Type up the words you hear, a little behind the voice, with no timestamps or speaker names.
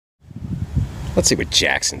Let's see what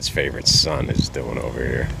Jackson's favorite son is doing over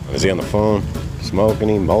here. Is he on the phone?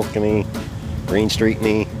 Smoking-y, mulking-y, Green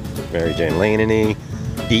Street-y, Mary Jane Lane-y,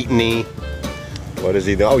 eating-y. What is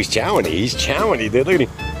he doing? Oh, he's chowing-y. He's chowing-y, dude. Look at him.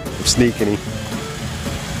 I'm sneaking-y.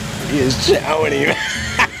 He is chowing-y.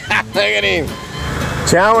 Look at him.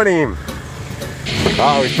 Chowing him.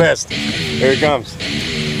 Oh, he's pissed. Here he comes.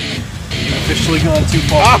 Officially gone too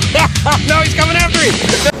far. Oh, no, he's coming after me.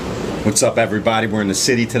 What's up, everybody? We're in the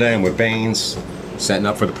city today. I'm with Baines, setting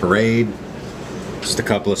up for the parade. Just a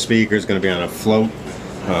couple of speakers, going to be on a float.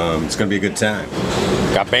 It's going to be a good time.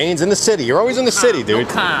 Got Baines in the city. You're always in the city, dude.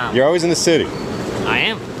 You're always in the city. I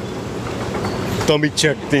am. Don't be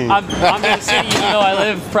checked in. I'm in the city, even though I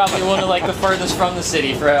live probably one of like the furthest from the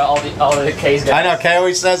city for all the K's guys. I know, Kay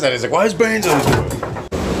always says that. He's like, why is Baines on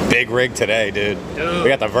this? Big rig today, dude. We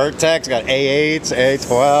got the Vertex, got A8s,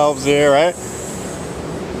 A12s here, right?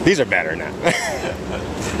 These are better now.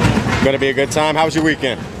 Gonna be a good time. How was your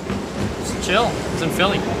weekend? It's chill. It's in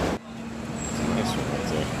Philly.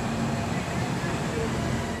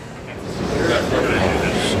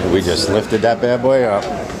 We just lifted that bad boy up.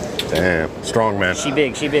 Damn, strong man. She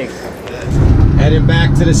big, she big. Heading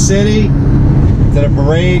back to the city, to the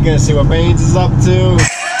parade. Gonna see what Baines is up to.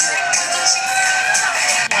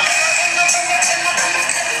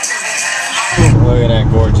 Look at that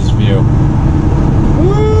gorgeous view.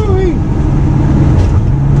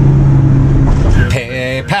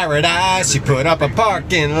 Hey, paradise, you put up a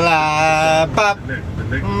parking lot. Bop,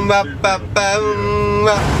 bop, bop, bop.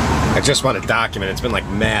 I just want to document. It's been like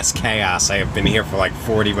mass chaos. I have been here for like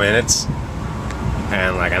 40 minutes.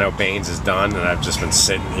 And like I know Baines is done and I've just been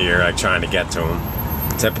sitting here like trying to get to him.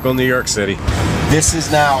 Typical New York City. This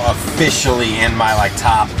is now officially in my like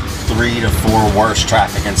top 3 to 4 worst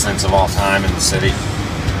traffic incidents of all time in the city.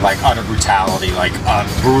 Like utter brutality, like a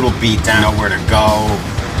brutal beatdown, nowhere to go.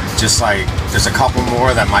 Just like, there's a couple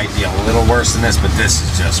more that might be a little worse than this, but this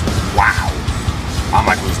is just, wow. I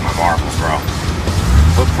might lose my marbles, bro.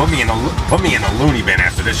 Put me in a loony bin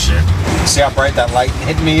after this shit. See how bright that light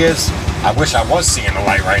hitting me is? I wish I was seeing the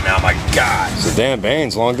light right now, my God. So damn,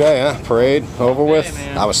 Baines, long day, huh? Parade over with.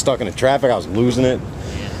 Man. I was stuck in the traffic, I was losing it.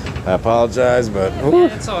 I apologize, but...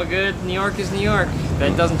 Yeah, it's all good. New York is New York.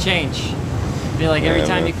 That doesn't change. I feel like every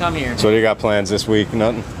time you come here. So what do you got plans this week?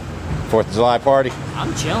 Nothing? 4th of July party?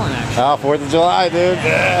 I'm chilling, actually. Oh, 4th of July, dude.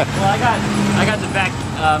 Yeah. Well, I got the back,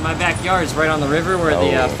 my backyard's right on the river where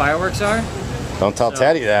the fireworks are. Don't tell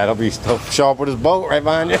Teddy that. He'll show up with his boat right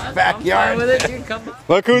behind your backyard. I'm fine with it, dude. Come on.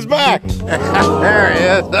 Look who's back. There he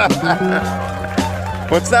is.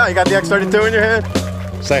 What's that? You got the X32 in your hand?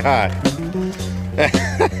 Say hi.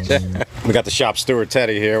 We got the shop steward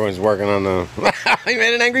Teddy here when he's working on the... He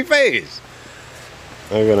made an angry face.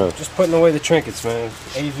 Just putting away the trinkets, man.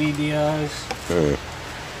 AVDIs,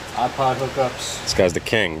 iPod hookups. This guy's the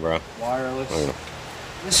king, bro. Wireless.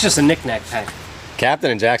 It's just a knick-knack pack.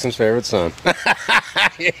 Captain and Jackson's favorite son.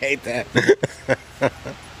 You hate that.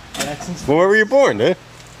 Jackson's. Well, where were you born, dude?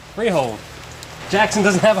 Freehold. Jackson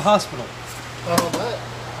doesn't have a hospital.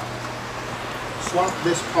 Swap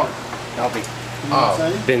this part.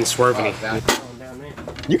 Oh, been swerving.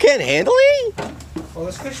 You can't handle it? Well,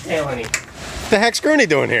 let's fishtail any. What the heck's Grunie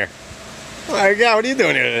doing here? Oh my God, what are you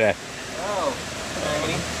doing here today? Oh,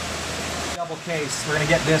 double case. We're gonna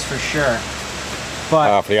get this for sure.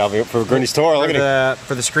 But for Grunie's tour, look at it.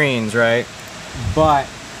 For the screens, right? But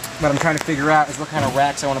what I'm trying to figure out is what kind of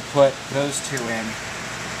racks I want to put those two in,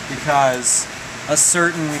 because a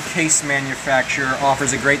certain case manufacturer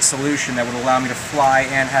offers a great solution that would allow me to fly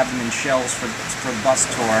and have them in shells for the bus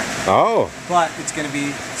tour. Oh. But it's going to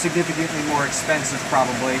be significantly more expensive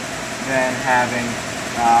probably than having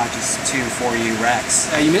just 2 4U racks.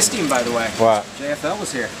 You missed him, by the way. What? JFL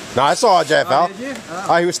was here. No, I saw JFL. Oh, did you?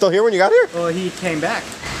 Oh, he was still here when you got here? Well, he came back.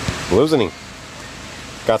 Losing him.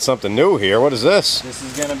 Got something new here. What is this? This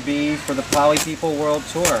is going to be for the Poly People World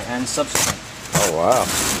Tour and subsequent. Oh, wow.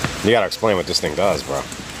 You got to explain what this thing does, bro.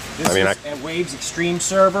 This is a Waves Extreme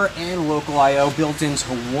server and local I/O built into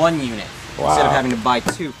one unit. Wow. Instead of having to buy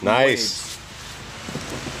 2. Nice.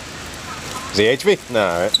 Is he HV? No,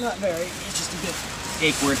 right? Not very. It's just a bit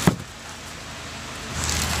awkward.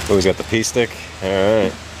 Oh, he's got the P-stick. All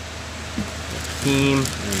right. Team.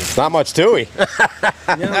 It's not much to he.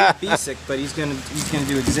 No, basic, but he's gonna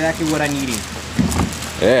do exactly what I need him.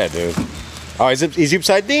 Yeah, dude. Oh, he's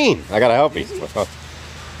upside down. I gotta help him.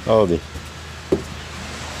 Hold him.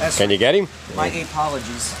 Can you get him? My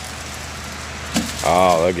apologies.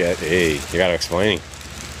 Oh, look at hey. You gotta explain.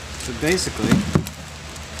 So basically,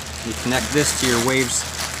 you connect this to your Waves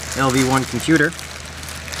LV1 computer.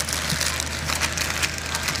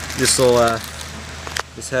 This will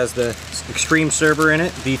This has the Extreme server in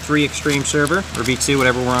it, V3 Extreme server, or V2,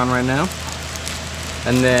 whatever we're on right now.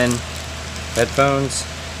 And then headphones,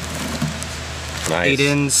 Nice. 8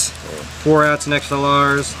 ins, 4 outs in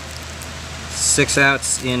XLRs, 6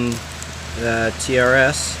 outs in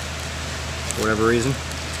TRS, for whatever reason.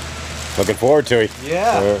 Looking forward to it.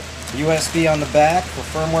 Yeah. USB on the back for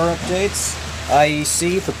firmware updates.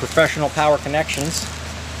 IEC for professional power connections.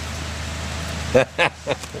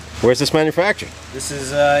 Where's this manufactured? This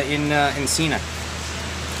is in Sina.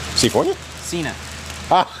 California? Sina.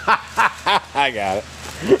 I got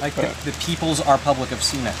it. Like the People's Republic of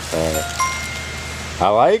Sina. I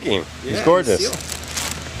like him. He's Yeah, gorgeous. he's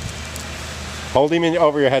sealed. Hold him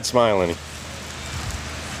over your head smiling.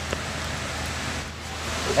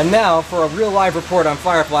 And now, for a real live report on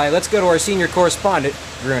Firefly, let's go to our senior correspondent,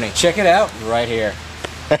 Grunie. Check it out right here.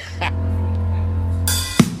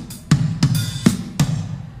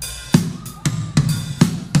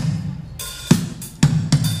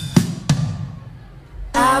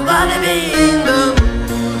 I wanna be in